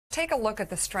Take a look at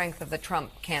the strength of the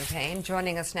Trump campaign.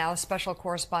 Joining us now, special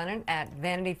correspondent at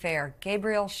Vanity Fair,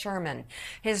 Gabriel Sherman.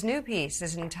 His new piece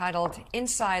is entitled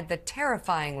Inside the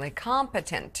Terrifyingly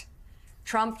Competent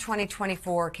Trump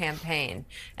 2024 Campaign.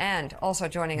 And also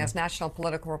joining us, national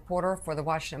political reporter for the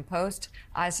Washington Post,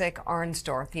 Isaac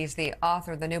Arnsdorf. He's the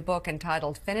author of the new book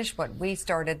entitled Finish What We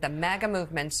Started, The MAGA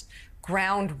Movement's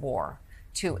Ground War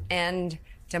to End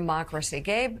Democracy.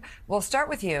 Gabe, we'll start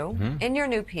with you. In your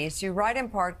new piece, you write in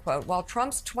part, quote, while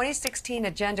Trump's 2016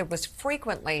 agenda was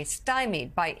frequently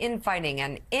stymied by infighting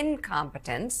and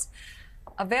incompetence,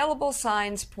 available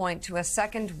signs point to a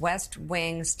second West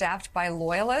Wing staffed by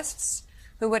loyalists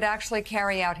who would actually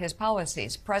carry out his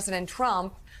policies. President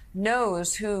Trump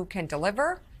knows who can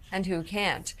deliver and who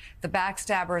can't. The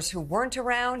backstabbers who weren't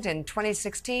around in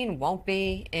 2016 won't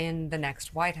be in the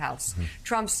next White House.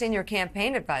 Trump's senior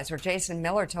campaign advisor, Jason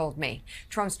Miller, told me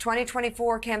Trump's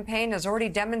 2024 campaign has already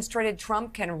demonstrated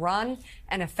Trump can run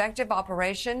an effective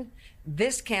operation.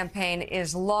 This campaign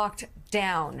is locked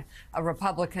down, a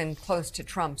Republican close to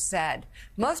Trump said.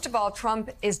 Most of all, Trump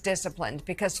is disciplined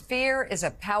because fear is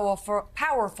a powerful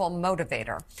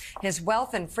motivator. His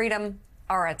wealth and freedom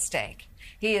are at stake.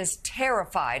 He is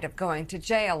terrified of going to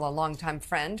jail, a longtime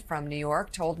friend from New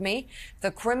York told me. The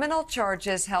criminal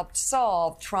charges helped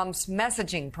solve Trump's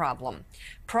messaging problem.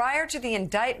 Prior to the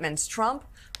indictments, Trump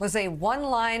was a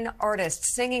one-line artist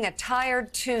singing a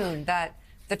tired tune that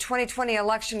the 2020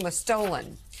 election was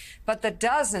stolen. But the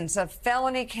dozens of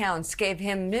felony counts gave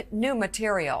him new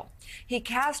material. He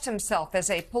cast himself as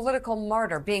a political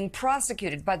martyr being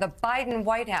prosecuted by the Biden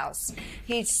White House.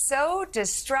 He's so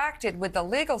distracted with the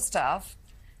legal stuff.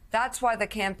 That's why the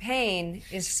campaign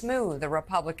is smooth, the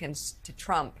Republicans to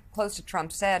Trump, close to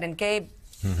Trump said. And Gabe,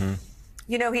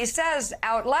 you know, he says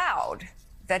out loud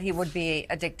that he would be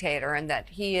a dictator and that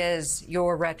he is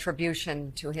your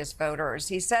retribution to his voters.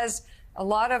 He says a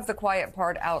lot of the quiet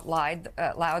part out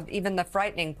loud, even the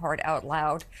frightening part out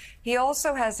loud. He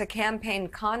also has a campaign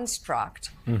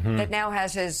construct that now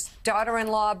has his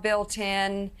daughter-in-law built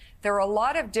in. There are a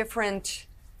lot of different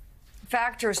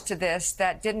factors to this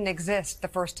that didn't exist the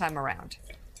first time around.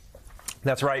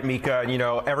 That's right, Mika. You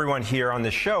know, everyone here on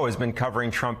this show has been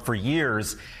covering Trump for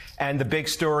years. And the big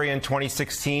story in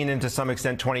 2016 and to some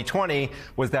extent 2020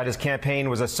 was that his campaign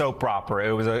was a soap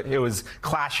opera. It was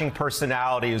clashing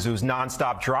personalities. It was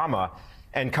nonstop drama.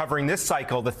 And covering this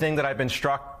cycle, the thing that I've been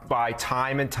struck by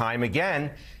time and time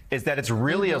again is that it's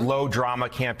really a low drama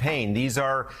campaign. These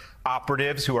are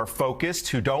operatives who are focused,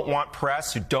 who don't want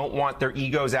press, who don't want their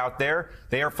egos out there.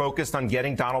 They are focused on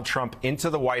getting Donald Trump into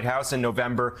the White House in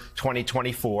November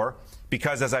 2024,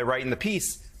 because as I write in the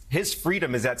piece, his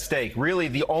freedom is at stake. Really,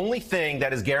 the only thing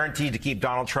that is guaranteed to keep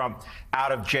Donald Trump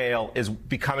out of jail is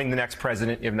becoming the next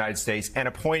president of the United States and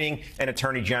appointing an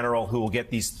attorney general who will get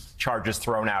these charges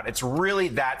thrown out. It's really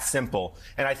that simple.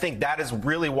 And I think that is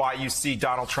really why you see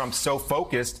Donald Trump so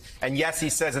focused. And yes, he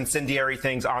says incendiary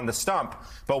things on the stump.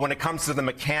 But when it comes to the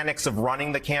mechanics of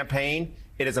running the campaign,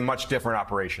 it is a much different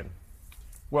operation.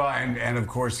 Well, and of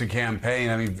course, the campaign,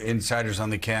 I mean, insiders on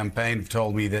the campaign have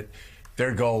told me that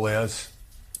their goal is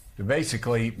to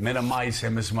basically minimize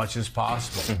him as much as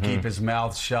possible, keep his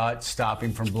mouth shut, stop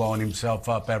him from blowing himself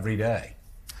up every day.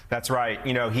 That's right.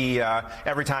 You know, he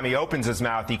every time he opens his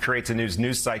mouth, he creates a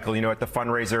news cycle. You know, at the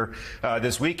fundraiser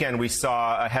this weekend, we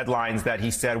saw headlines that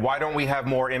he said, why don't we have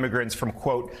more immigrants from,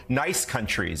 quote, nice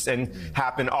countries? And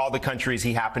all the countries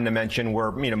he happened to mention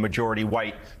were, you know, majority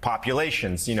white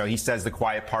populations. You know, he says the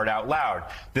quiet part out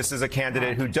loud. This is a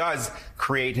candidate who does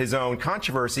create his own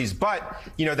controversies. But,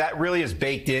 you know, that really is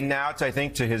baked in now, I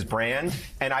think, to his brand.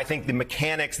 And I think the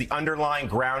mechanics, the underlying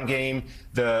ground game,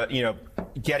 you know,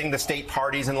 getting the state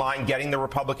parties in line, getting the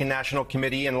Republican National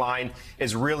Committee in line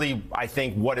is really, I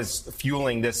think, what is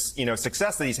fueling this, you know,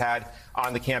 success that he's had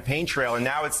on the campaign trail. And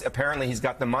now it's apparently he's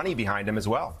got the money behind him as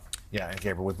well. Yeah, and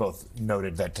Gabriel, we both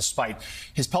noted that despite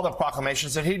his public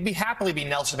proclamations that he'd happily be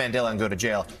Nelson Mandela and go to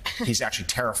jail, he's actually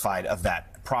terrified of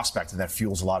that prospect, and that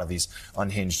fuels a lot of these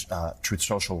unhinged Truth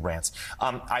Social rants.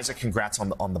 Isaac, congrats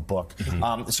on the book.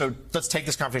 So let's take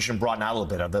this conversation and broaden out a little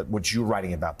bit of what you're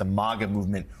writing about, the MAGA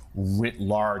movement writ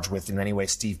large, with in many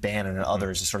ways Steve Bannon and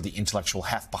others as sort of the intellectual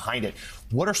heft behind it.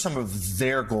 What are some of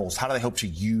their goals? How do they hope to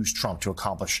use Trump to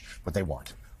accomplish what they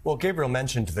want? Well, Gabriel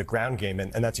mentioned the ground game,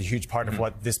 and that's a huge part of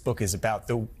what this book is about.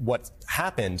 What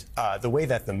happened, the way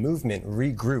that the movement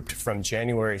regrouped from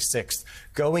January 6th,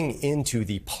 going into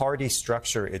the party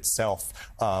structure itself,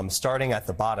 starting at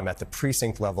the bottom, at the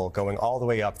precinct level, going all the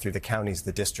way up through the counties,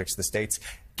 the districts, the states,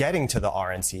 getting to the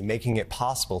RNC, making it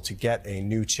possible to get a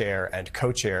new chair and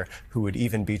co-chair who would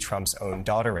even be Trump's own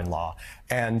daughter-in-law.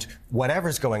 And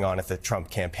whatever's going on at the Trump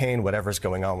campaign, whatever's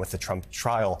going on with the Trump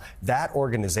trial, that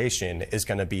organization is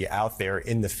going to be out there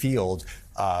in the field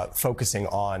focusing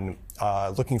on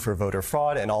looking for voter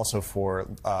fraud and also for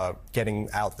getting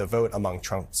out the vote among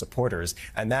Trump supporters.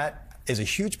 And that is a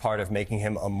huge part of making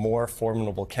him a more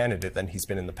formidable candidate than he's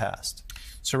been in the past.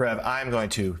 So, Rev, I'm going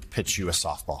to pitch you a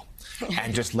softball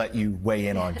and just let you weigh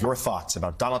in on your thoughts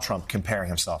about Donald Trump comparing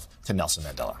himself to Nelson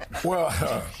Mandela. Well,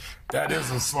 that is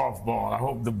a softball. I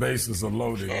hope the bases are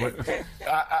loaded. But,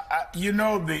 you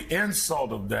know, the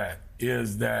insult of that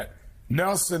is that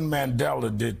Nelson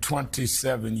Mandela did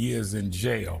 27 years in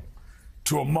jail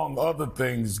to, among other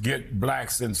things, get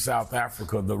blacks in South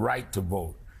Africa the right to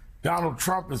vote. Donald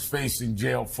Trump is facing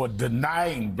jail for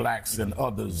denying blacks and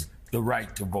others the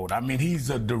right to vote. I mean, he's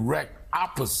a direct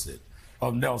opposite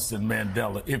of Nelson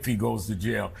Mandela if he goes to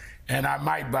jail. And I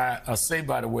might say,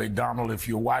 by the way, Donald, if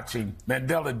you're watching,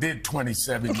 Mandela did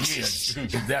 27 years,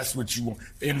 if that's what you want.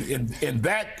 In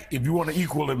that, if you want to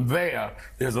equal him there,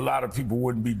 there's a lot of people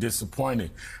wouldn't be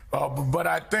disappointed. But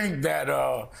I think that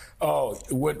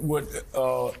what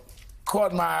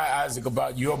caught my eye, Isaac,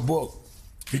 about your book,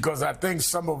 because I think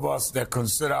some of us that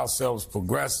consider ourselves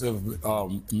progressive,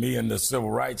 me and the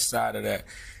civil rights side of that,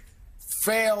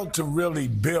 failed to really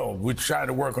build, we're trying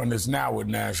to work on this now with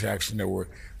Nash Action Network,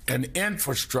 an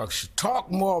infrastructure.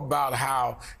 Talk more about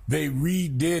how they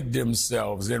redid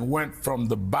themselves and went from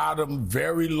the bottom,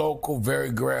 very local,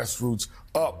 very grassroots,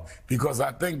 up, because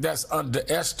I think that's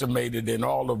underestimated in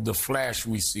all of the flash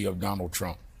we see of Donald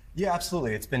Trump. Yeah,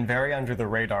 absolutely. It's been very under the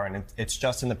radar, and it's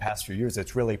just in the past few years.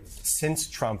 It's really since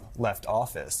Trump left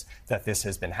office that this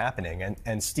has been happening.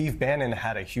 And Steve Bannon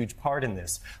had a huge part in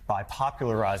this by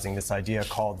popularizing this idea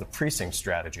called the precinct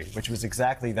strategy, which was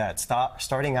exactly that,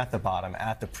 starting at the bottom,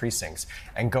 at the precincts,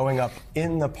 and going up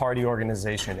in the party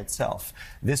organization itself.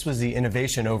 This was the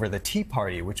innovation over the Tea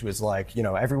Party, which was like, you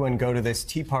know, everyone go to this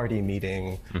Tea Party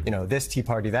meeting, you know, this Tea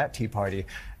Party, that Tea Party.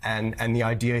 And the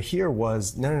idea here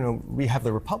was, no, we have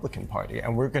the Republican Party,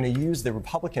 and we're going to use the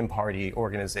Republican Party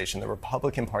organization, the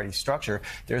Republican Party structure.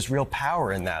 There's real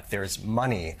power in that. There's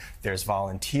money, there's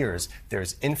volunteers,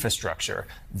 there's infrastructure.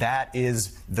 That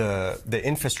is the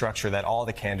infrastructure that all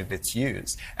the candidates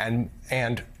use. And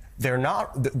they're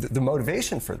not, the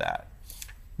motivation for that,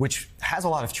 which has a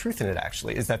lot of truth in it,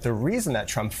 actually, is that the reason that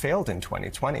Trump failed in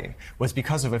 2020 was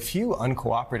because of a few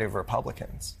uncooperative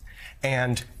Republicans.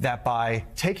 And that by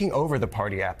taking over the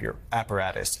party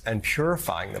apparatus and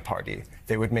purifying the party,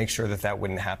 they would make sure that that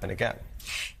wouldn't happen again.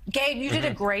 Gabe, you did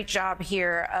a great job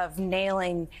here of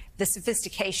nailing the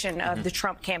sophistication of the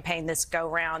Trump campaign this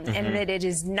go-round, and that it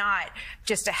is not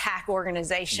just a hack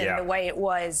organization the way it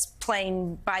was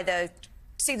playing by the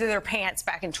seat of their pants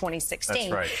back in 2016.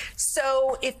 That's right.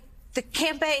 So if the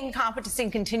campaign competency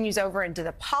continues over into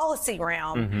the policy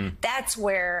realm, that's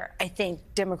where I think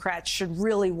Democrats should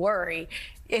really worry.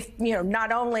 If, you know,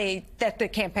 not only that the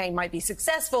campaign might be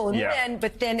successful and win,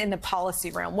 but then in the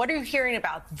policy realm. What are you hearing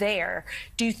about there?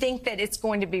 Do you think that it's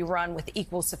going to be run with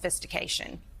equal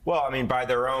sophistication? Well, I mean, by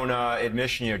their own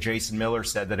admission, you know, Jason Miller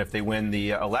said that if they win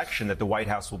the election, that the White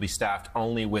House will be staffed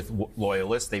only with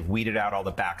loyalists. They've weeded out all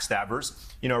the backstabbers.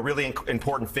 You know, a really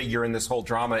important figure in this whole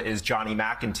drama is Johnny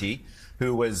McEntee,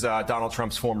 who was Donald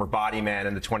Trump's former body man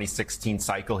in the 2016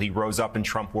 cycle. He rose up in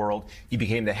Trump world. He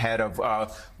became the head of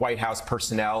White House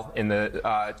personnel in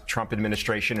the Trump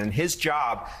administration. And his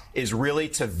job is really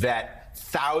to vet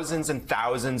thousands and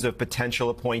thousands of potential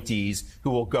appointees who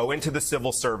will go into the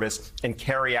civil service and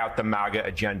carry out the MAGA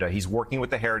agenda. He's working with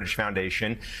the Heritage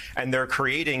Foundation, and they're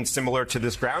creating, similar to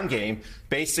this ground game,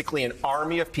 basically an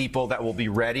army of people that will be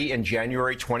ready in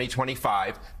January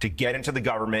 2025 to get into the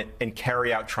government and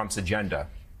carry out Trump's agenda.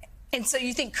 And so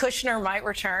you think Kushner might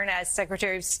return as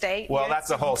Secretary of State? Well, that's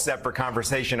a whole separate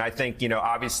conversation. I think, you know,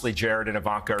 obviously Jared and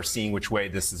Ivanka are seeing which way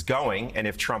this is going. And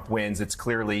if Trump wins, it's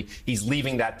clearly he's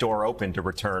leaving that door open to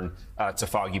return to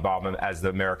Foggy Bottom as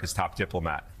America's top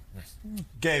diplomat.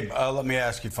 Gabe, let me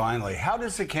ask you finally, how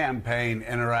does the campaign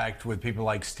interact with people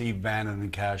like Steve Bannon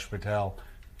and Kash Patel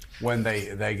when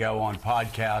they go on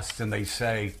podcasts and they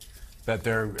say that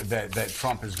that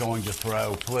Trump is going to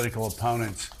throw political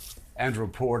opponents and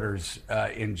reporters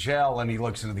in jail, and he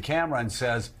looks into the camera and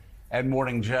says, "Ed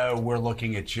Morning Joe, we're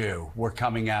looking at you. We're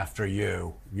coming after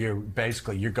you. You're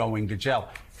going to jail."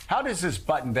 How does this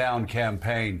button-down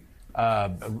campaign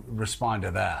respond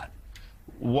to that?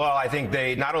 Well, I think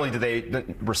they not only do they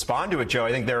respond to it, Joe,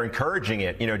 I think they're encouraging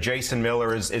it. You know, Jason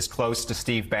Miller is close to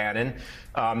Steve Bannon.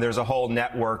 There's a whole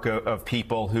network of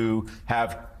people who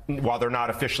have while they're not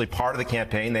officially part of the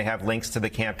campaign, they have links to the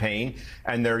campaign,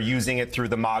 and they're using it through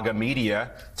the MAGA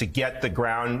media to get the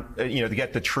ground, to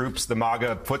get the troops, the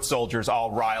MAGA foot soldiers,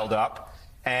 all riled up.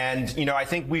 And I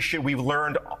think we've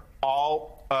learned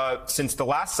all since the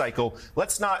last cycle.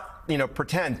 Let's not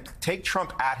pretend. Take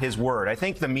Trump at his word. I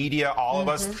think the media, all of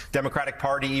us, Democratic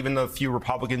Party, even the few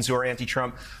Republicans who are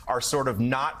anti-Trump, are sort of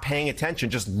not paying attention.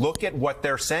 Just look at what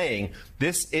they're saying.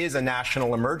 This is a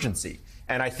national emergency.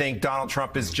 And I think Donald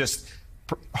Trump is just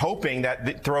hoping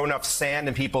that throw enough sand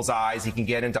in people's eyes, he can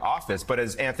get into office. But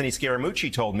as Anthony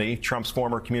Scaramucci told me, Trump's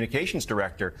former communications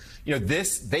director,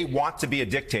 they want to be a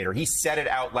dictator. He said it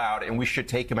out loud, and we should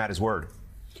take him at his word.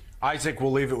 Isaac,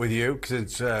 we'll leave it with you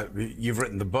because you've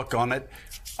written the book on it.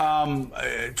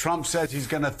 Trump says he's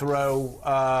going to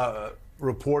throw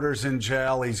reporters in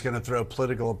jail. He's going to throw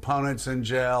political opponents in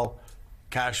jail.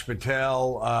 Kash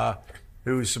Patel,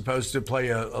 who's supposed to play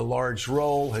a large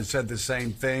role, has said the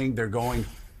same thing.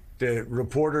 The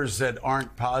reporters that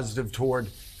aren't positive toward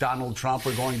Donald Trump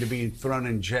are going to be thrown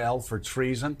in jail for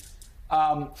treason.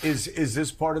 Is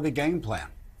this part of the game plan?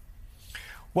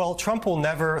 Well, Trump will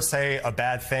never say a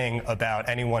bad thing about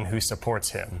anyone who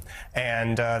supports him,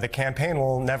 and the campaign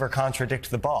will never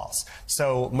contradict the boss.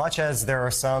 So much as there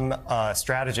are some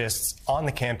strategists on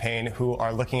the campaign who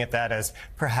are looking at that as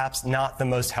perhaps not the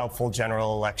most helpful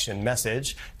general election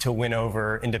message to win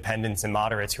over independents and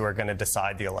moderates who are going to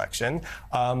decide the election,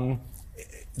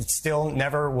 still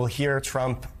never will hear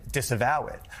Trump disavow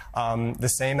it. The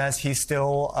same as he's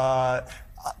still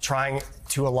trying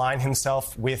to align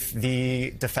himself with the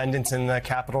defendants in the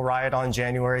Capitol riot on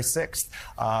January 6th,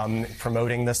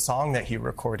 promoting the song that he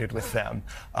recorded with them,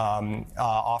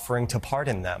 offering to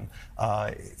pardon them.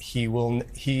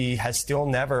 He has still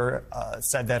never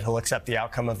said that he'll accept the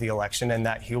outcome of the election and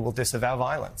that he will disavow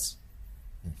violence.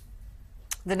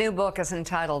 The new book is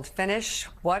entitled Finish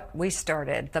What We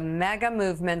Started: The MAGA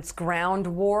Movement's Ground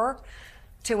War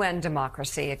to End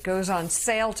Democracy. It goes on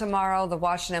sale tomorrow. The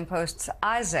Washington Post's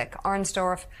Isaac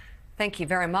Arnsdorf, thank you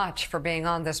very much for being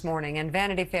on this morning. And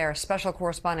Vanity Fair special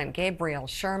correspondent Gabriel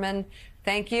Sherman,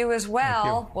 thank you as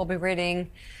well. We'll be reading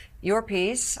your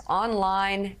piece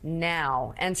online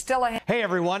now. And still ahead. Hey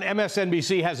everyone,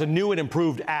 MSNBC has a new and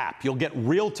improved app. You'll get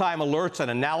real-time alerts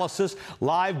and analysis,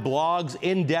 live blogs,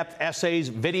 in-depth essays,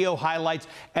 video highlights,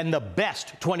 and the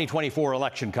best 2024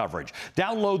 election coverage.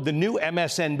 Download the new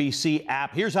MSNBC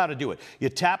app. Here's how to do it. You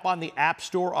tap on the App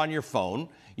Store on your phone.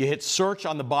 You hit search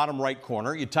on the bottom right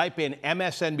corner. You type in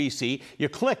MSNBC. You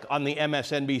click on the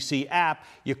MSNBC app.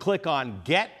 You click on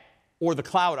Get or the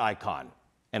cloud icon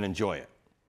and enjoy it.